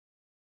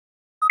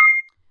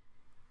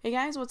Hey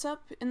guys, what's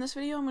up? In this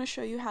video I'm going to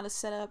show you how to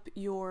set up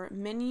your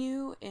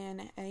menu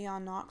in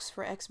Aeon Nox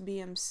for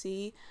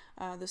XBMC.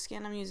 The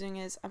skin I'm using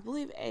is, I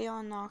believe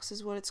Aeon Nox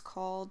is what it's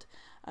called.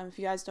 If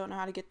you guys don't know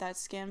how to get that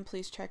skin,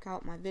 please check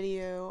out my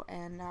video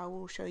and I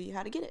will show you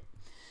how to get it.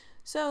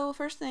 So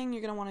first thing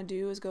you're going to want to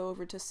do is go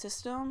over to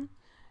System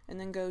and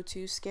then go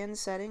to Skin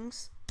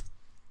Settings.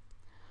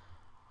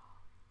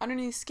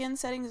 Underneath Skin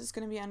Settings it's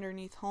going to be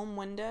underneath Home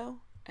Window,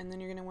 and then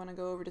you're going to want to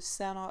go over to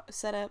set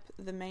up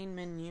the main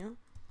menu.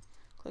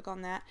 Click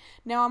on that.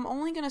 Now I'm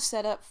only going to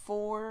set up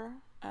 4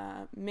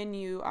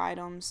 menu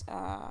items.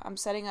 I'm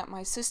setting up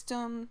my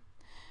system,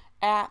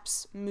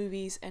 apps,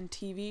 movies, and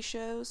TV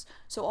shows.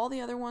 So all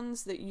the other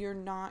ones that you're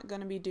not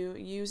going to be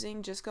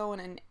using, just go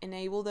and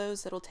enable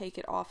those. That'll take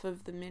it off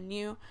of the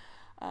menu.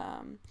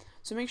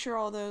 So make sure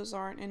all those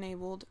aren't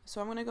enabled. So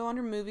I'm going to go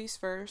under movies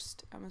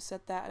first. I'm going to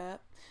set that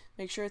up.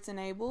 Make sure it's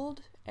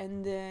enabled,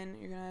 and then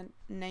you're going to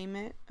name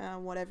it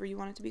whatever you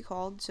want it to be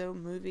called. So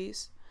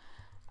movies.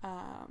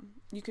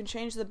 You can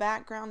change the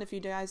background. If you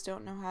guys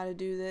don't know how to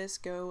do this,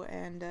 go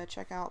and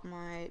check out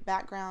my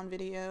background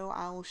video.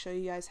 I will show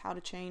you guys how to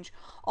change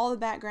all the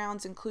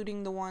backgrounds,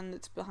 including the one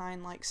that's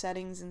behind like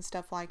settings and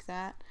stuff like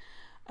that.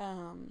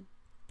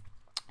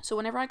 So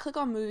whenever I click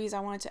on movies, I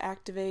want it to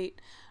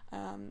activate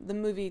the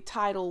movie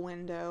title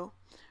window,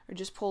 or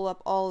just pull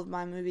up all of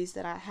my movies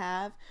that I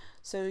have.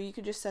 So you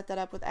can just set that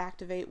up with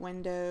activate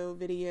window,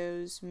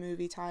 videos,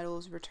 movie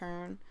titles,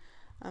 return.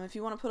 If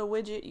you want to put a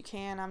widget, you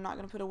can. I'm not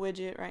going to put a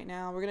widget right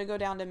now. We're going to go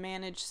down to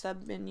manage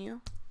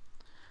submenu.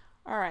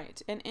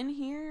 Alright, and in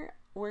here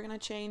we're going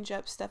to change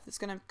up stuff that's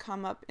going to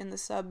come up in the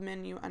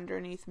submenu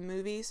underneath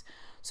movies.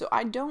 So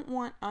I don't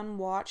want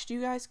unwatched. You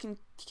guys can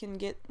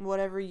get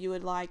whatever you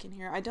would like in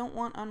here. I don't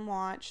want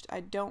unwatched.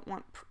 I don't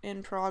want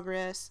in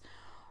progress,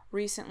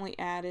 recently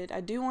added. I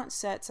do want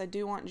sets. I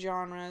do want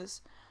genres.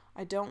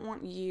 I don't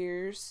want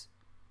years,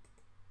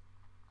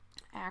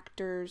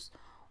 actors,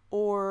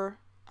 or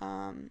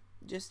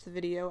just the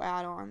video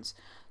add-ons.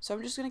 So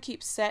I'm just going to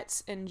keep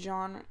sets and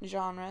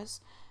genres.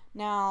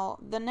 Now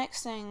the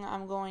next thing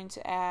I'm going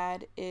to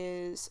add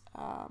is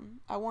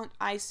I want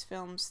ice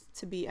films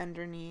to be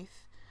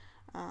underneath,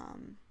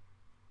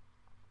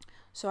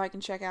 so I can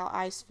check out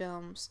ice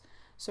films.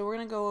 So we're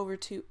going to go over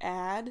to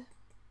add,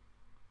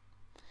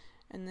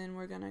 and then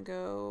we're going to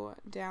go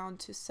down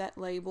to set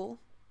label,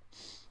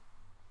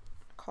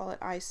 call it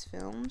ice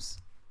films,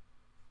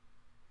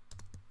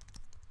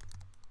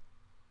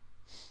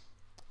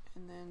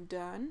 and then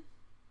done.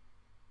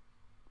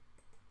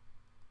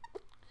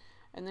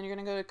 And then you're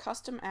going to go to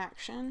custom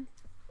action.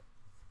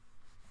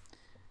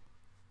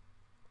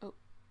 Oh,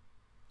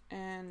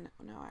 and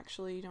no,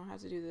 actually you don't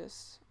have to do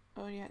this.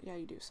 Oh yeah,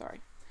 you do.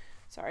 Sorry.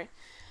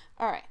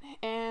 Alright,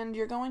 and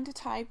you're going to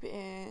type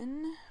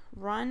in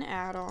run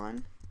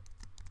add-on,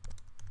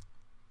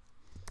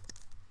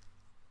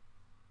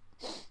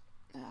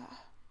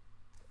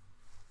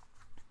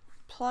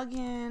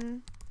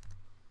 plugin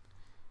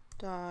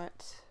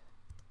dot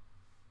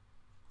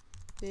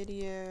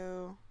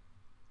video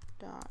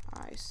dot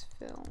ice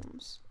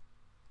films.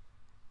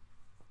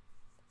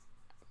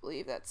 I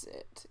believe that's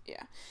it.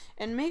 Yeah,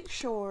 and make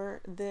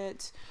sure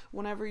that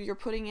whenever you're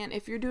putting in,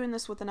 if you're doing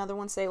this with another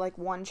one, say like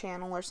one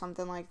channel or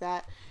something like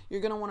that,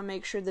 you're gonna want to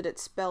make sure that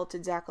it's spelt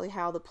exactly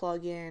how the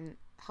plugin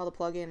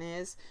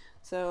is.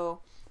 So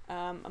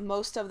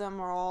most of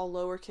them are all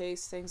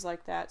lowercase, things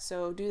like that.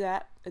 So do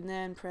that, and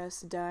then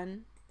press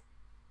done.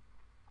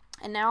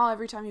 And now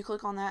every time you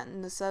click on that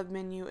in the sub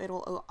menu,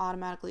 it'll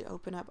automatically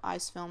open up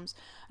ice films.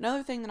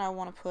 Another thing that I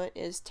want to put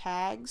is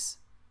tags.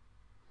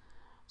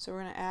 So we're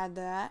going to add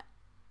that.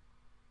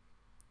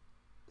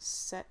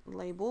 Set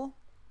label.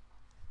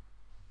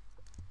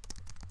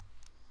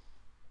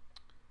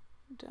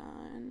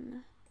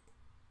 Done.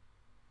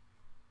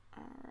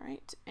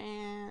 Alright,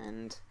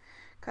 and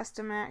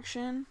custom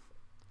action.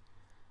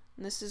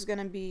 And this is going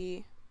to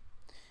be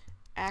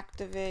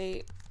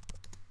activate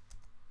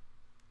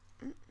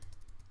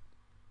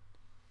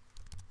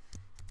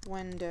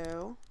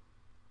window,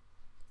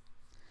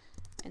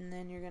 and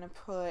then you're going to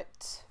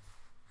put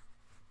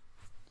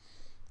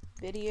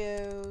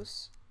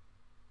videos,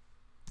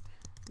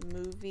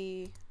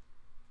 movie,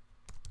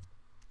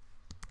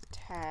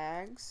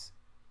 tags,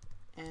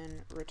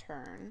 and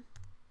return.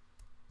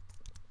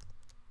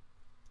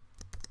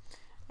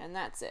 And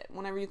that's it.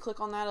 Whenever you click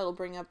on that, it'll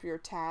bring up your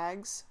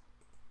tags.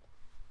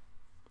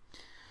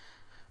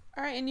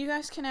 Alright, and you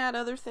guys can add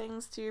other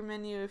things to your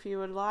menu if you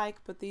would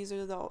like, but these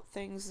are the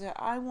things that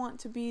I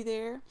want to be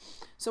there.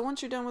 So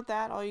once you're done with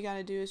that, all you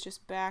gotta do is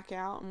just back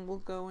out, and we'll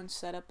go and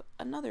set up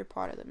another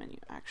part of the menu.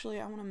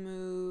 Actually, I want to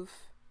move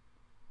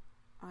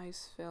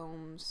ice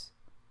films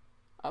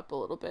up a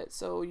little bit.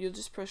 So you'll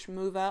just push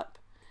move up,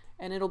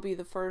 and it'll be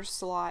the first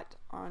slot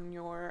on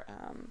your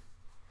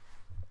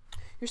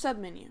sub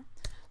menu.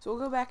 So we'll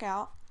go back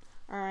out.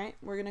 Alright,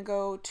 we're gonna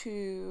go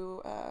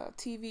to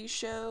TV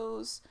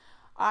shows.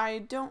 I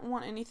don't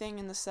want anything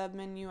in the sub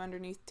menu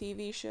underneath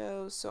TV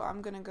shows, so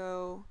I'm gonna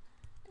go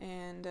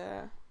and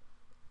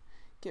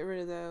get rid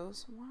of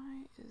those.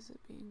 Why is it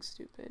being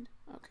stupid?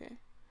 Okay.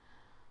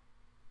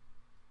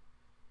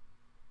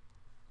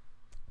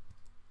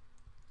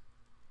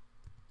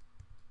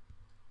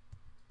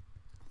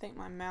 think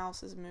my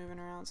mouse is moving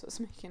around, so it's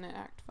making it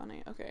act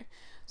funny. Okay,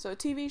 so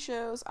TV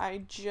shows,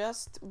 I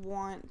just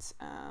want,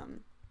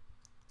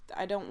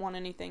 I don't want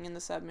anything in the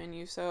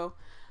submenu, so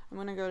I'm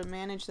going to go to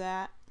manage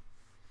that,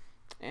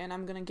 and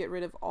I'm going to get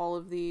rid of all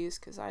of these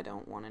because I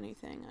don't want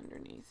anything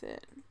underneath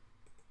it.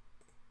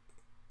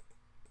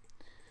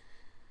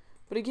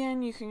 But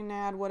again, you can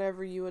add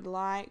whatever you would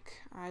like.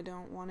 I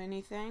don't want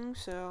anything,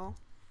 so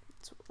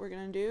that's what we're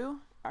going to do.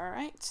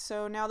 Alright,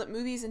 so now that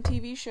movies and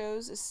TV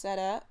shows is set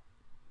up,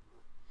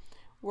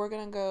 we're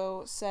going to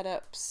go set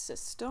up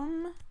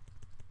system.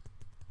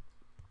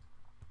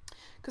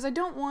 Because I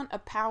don't want a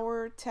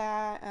power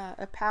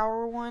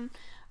one.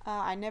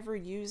 I never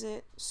use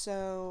it,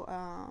 so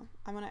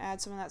I'm going to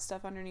add some of that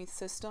stuff underneath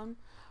system.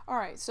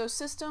 Alright, so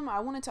system, I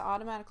want it to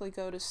automatically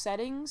go to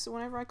settings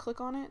whenever I click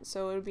on it.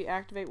 So it would be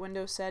activate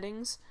Windows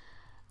settings.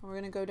 We're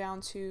going to go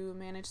down to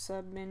manage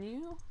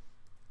submenu.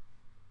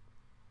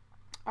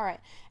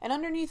 Alright, and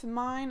underneath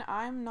mine,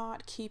 I'm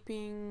not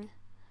keeping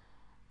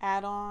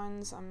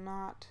add-ons. I'm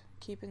not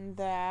keeping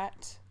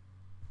that.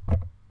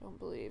 Don't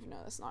believe, no,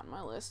 that's not in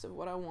my list of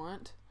what I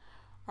want.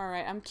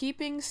 Alright, I'm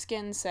keeping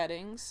skin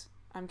settings.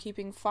 I'm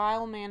keeping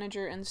file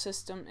manager and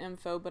system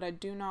info, but I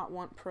do not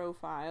want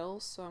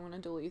profiles, so I'm going to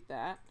delete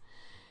that.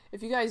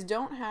 If you guys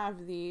don't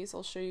have these,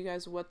 I'll show you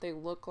guys what they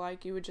look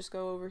like. You would just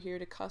go over here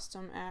to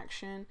custom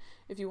action.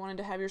 If you wanted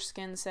to have your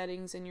skin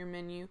settings in your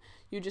menu,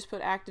 you just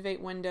put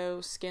activate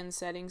window skin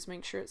settings,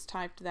 make sure it's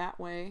typed that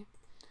way.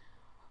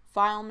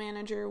 File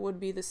manager would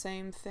be the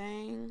same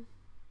thing.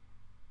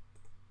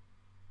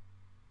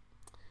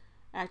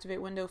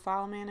 Activate window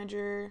file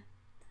manager,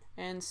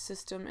 and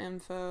system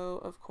info,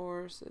 of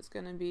course, is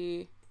going to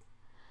be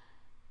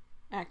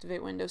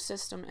activate window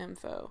system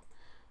info.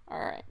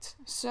 Alright,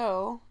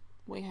 so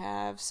we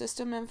have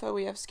system info,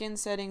 we have skin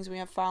settings, we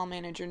have file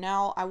manager.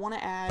 Now I want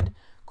to add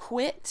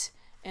quit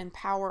and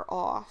power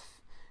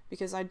off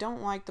because I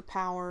don't like the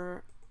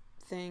power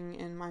thing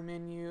in my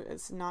menu.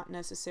 It's not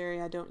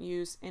necessary. I don't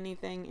use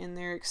anything in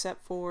there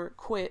except for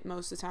quit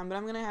most of the time, but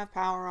I'm going to have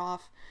power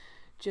off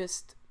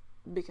just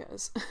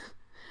because.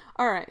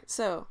 Alright,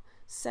 so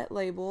set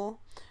label,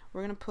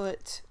 we're going to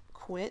put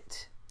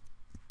quit.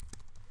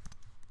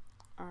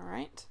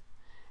 Alright,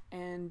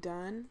 and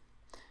done.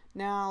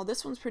 Now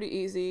this one's pretty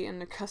easy. In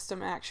the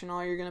custom action,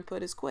 all you're going to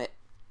put is quit.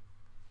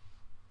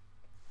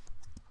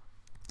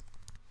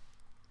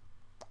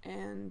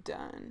 And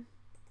done.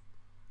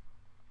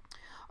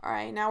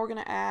 Alright, now we're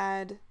going to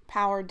add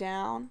power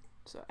down.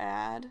 So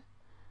add,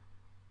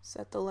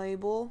 set the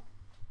label.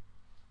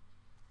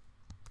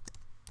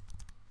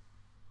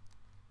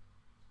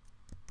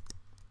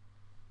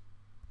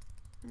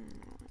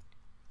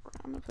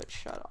 I'm going to put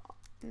shut off.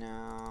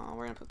 No,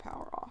 we're going to put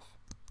power off.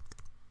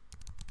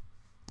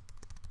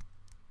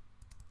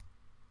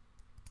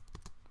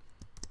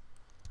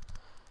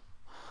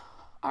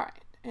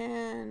 Alright,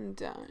 and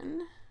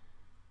done.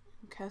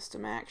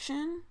 Custom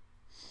action.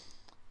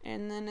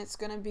 And then it's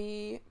going to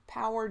be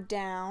power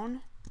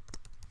down.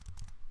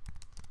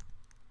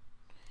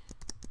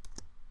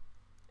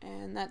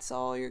 And that's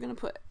all you're going to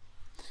put.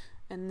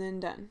 And then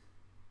done.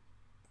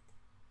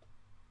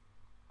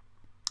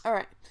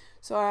 Alright,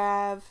 so I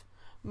have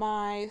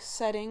my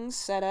settings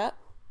set up,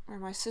 or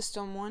my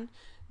system one.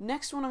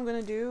 Next one I'm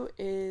going to do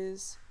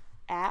is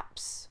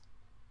apps.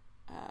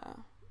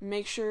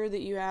 Make sure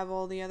that you have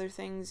all the other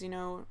things, you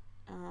know,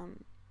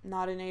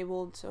 not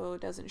enabled so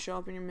it doesn't show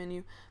up in your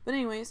menu. But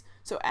anyways,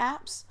 so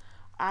apps,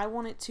 I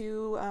want it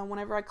to,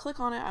 whenever I click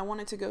on it, I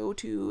want it to go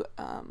to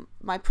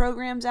my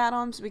programs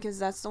add-ons because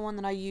that's the one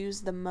that I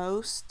use the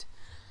most.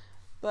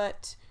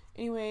 But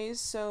anyways,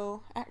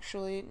 so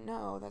actually,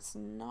 no, that's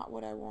not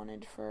what I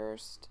wanted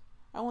first.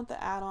 I want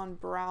the add-on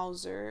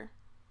browser.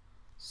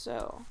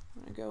 So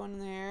I'm going to go in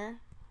there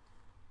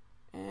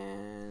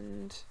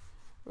and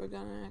we're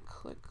going to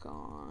click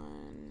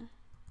on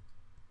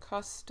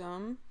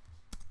custom.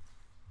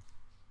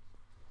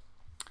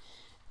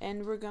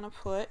 And we're going to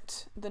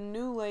put the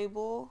new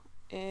label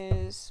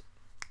is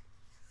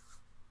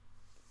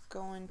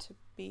going to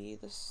be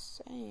the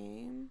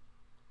same.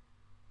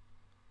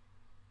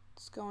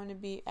 It's going to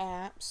be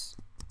apps.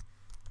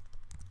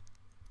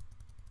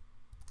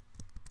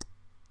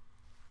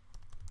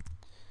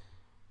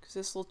 Because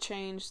this will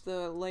change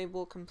the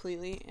label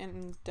completely.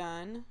 And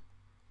done.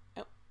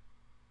 Oh,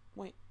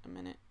 wait a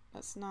minute.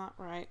 That's not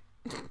right.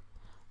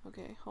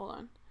 Okay, hold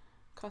on.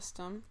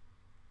 Custom.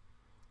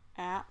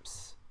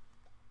 Apps.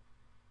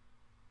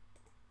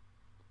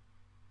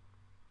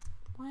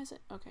 Why is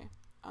it? Okay,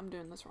 I'm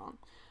doing this wrong.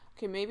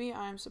 Okay, maybe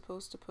I'm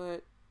supposed to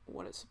put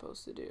what it's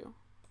supposed to do.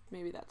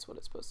 Maybe that's what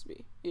it's supposed to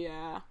be.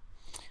 Yeah.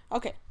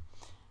 Okay.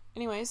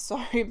 Anyways,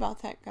 sorry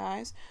about that,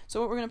 guys. So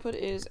what we're going to put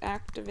is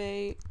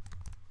activate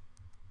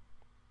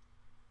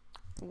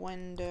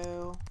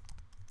window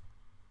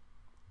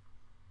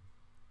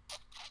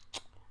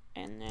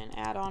and then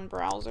add-on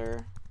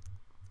browser.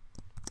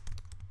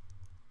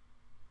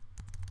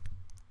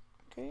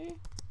 Okay.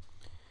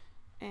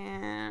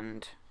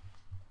 And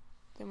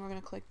then we're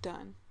going to click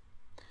done.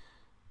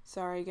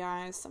 Sorry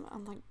guys,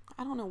 I'm like,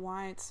 I don't know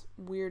why it's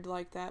weird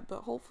like that,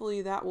 but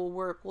hopefully that will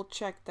work. We'll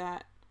check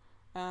that.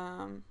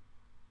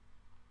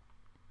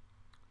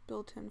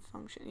 Built-in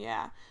function,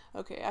 yeah.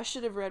 Okay, I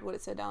should have read what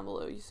it said down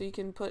below. So you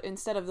can put,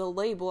 instead of the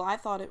label, I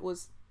thought it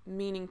was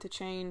meaning to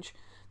change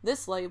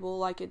this label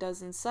like it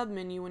does in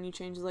submenu when you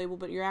change the label,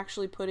 but you're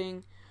actually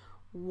putting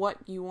what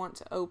you want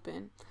to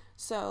open.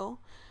 So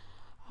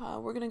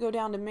we're going to go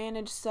down to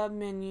manage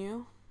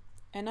submenu,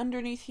 and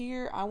underneath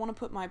here I want to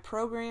put my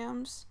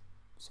programs.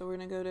 So we're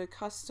going to go to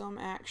custom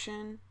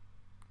action,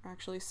 or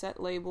actually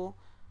set label.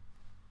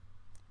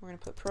 We're going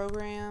to put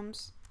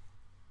programs.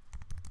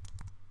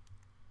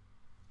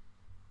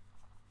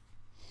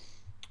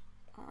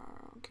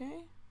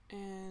 Okay,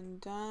 and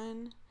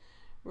done.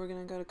 We're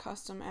going to go to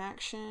custom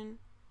action.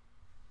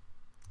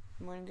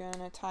 We're going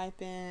to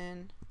type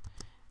in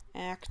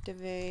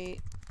activate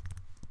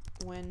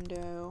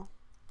window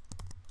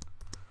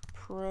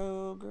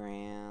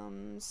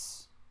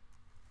programs.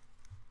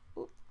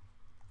 Oop.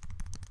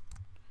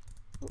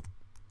 Oop.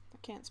 I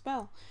can't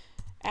spell.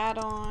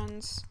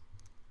 Add-ons,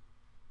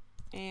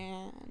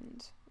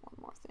 and one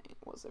more thing,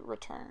 was it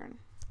return?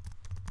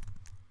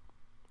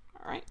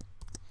 Alright,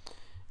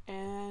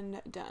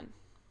 and done.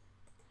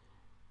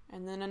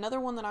 And then another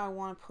one that I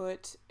want to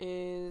put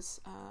is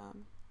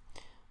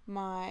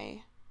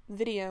my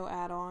video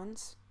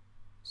add-ons.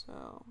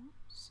 So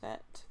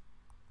set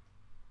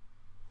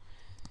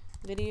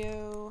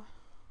video,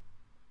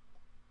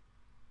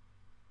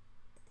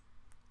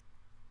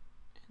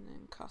 and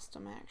then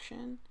custom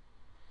action,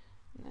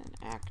 and then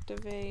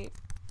activate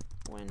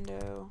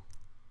window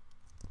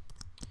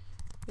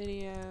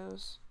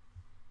videos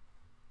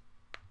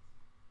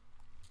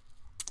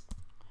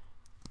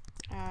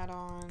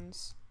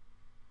add-ons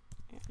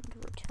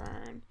and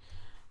return.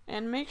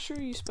 And make sure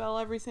you spell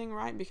everything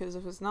right, because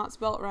if it's not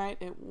spelled right,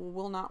 it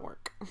will not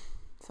work.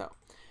 So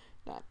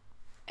that.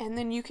 And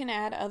then you can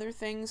add other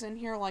things in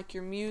here, like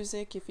your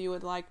music, if you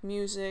would like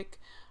music.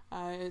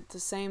 It's the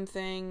same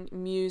thing,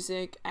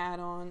 music,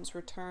 add-ons,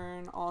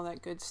 return, all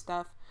that good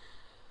stuff.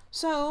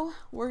 So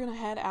we're going to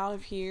head out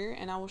of here,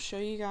 and I will show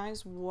you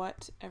guys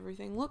what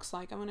everything looks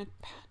like. I'm going to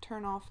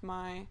turn off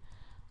my,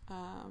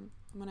 I'm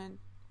going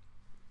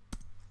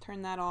to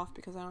turn that off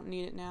because I don't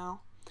need it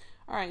now.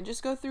 Alright,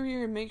 just go through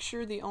here and make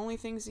sure the only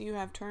things that you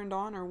have turned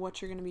on are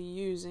what you're going to be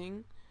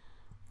using.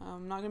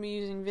 I'm not going to be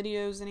using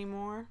videos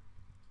anymore.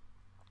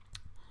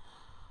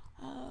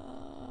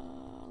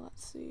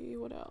 Let's see,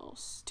 what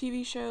else?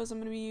 TV shows, I'm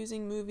going to be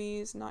using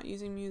movies, not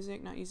using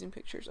music, not using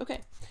pictures.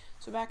 Okay,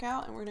 so back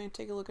out, and we're going to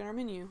take a look at our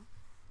menu.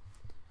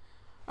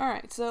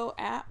 Alright, so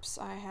apps,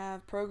 I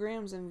have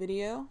programs and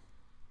video.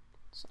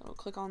 So I'll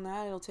click on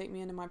that, it'll take me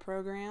into my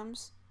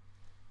programs.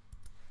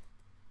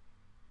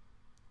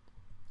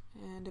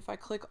 And if I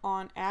click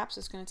on apps,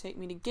 it's going to take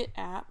me to get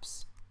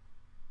apps.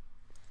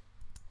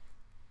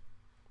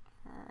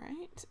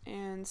 Alright,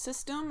 and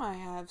system, I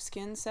have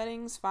skin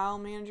settings, file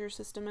manager,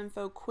 system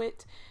info,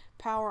 quit,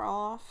 power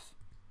off.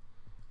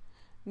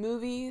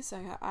 Movies,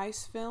 I got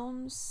ice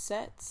films,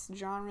 sets,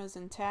 genres,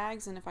 and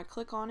tags, and if I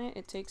click on it,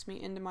 it takes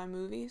me into my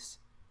movies.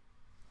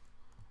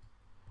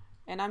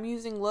 And I'm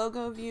using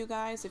logo view,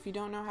 guys. If you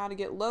don't know how to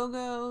get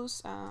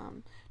logos,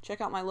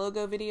 check out my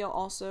logo video.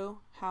 Also,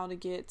 how to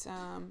get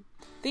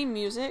theme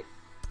music.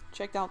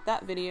 Checked out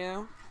that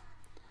video.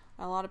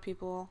 A lot of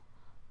people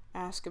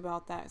ask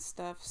about that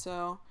stuff.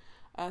 So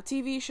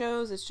TV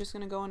shows, it's just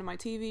going to go into my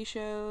TV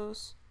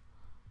shows.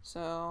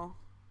 So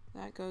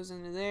that goes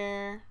into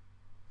there.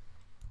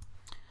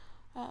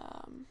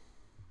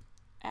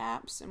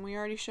 Apps, and we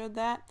already showed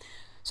that.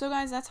 So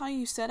guys, that's how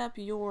you set up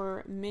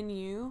your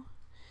menu.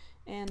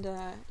 And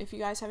if you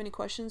guys have any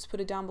questions,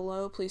 put it down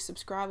below. Please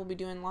subscribe. We'll be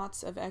doing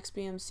lots of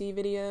XBMC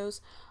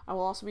videos. I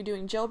will also be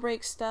doing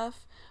jailbreak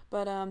stuff.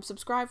 But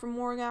subscribe for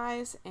more,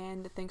 guys.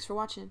 And thanks for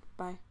watching.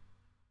 Bye.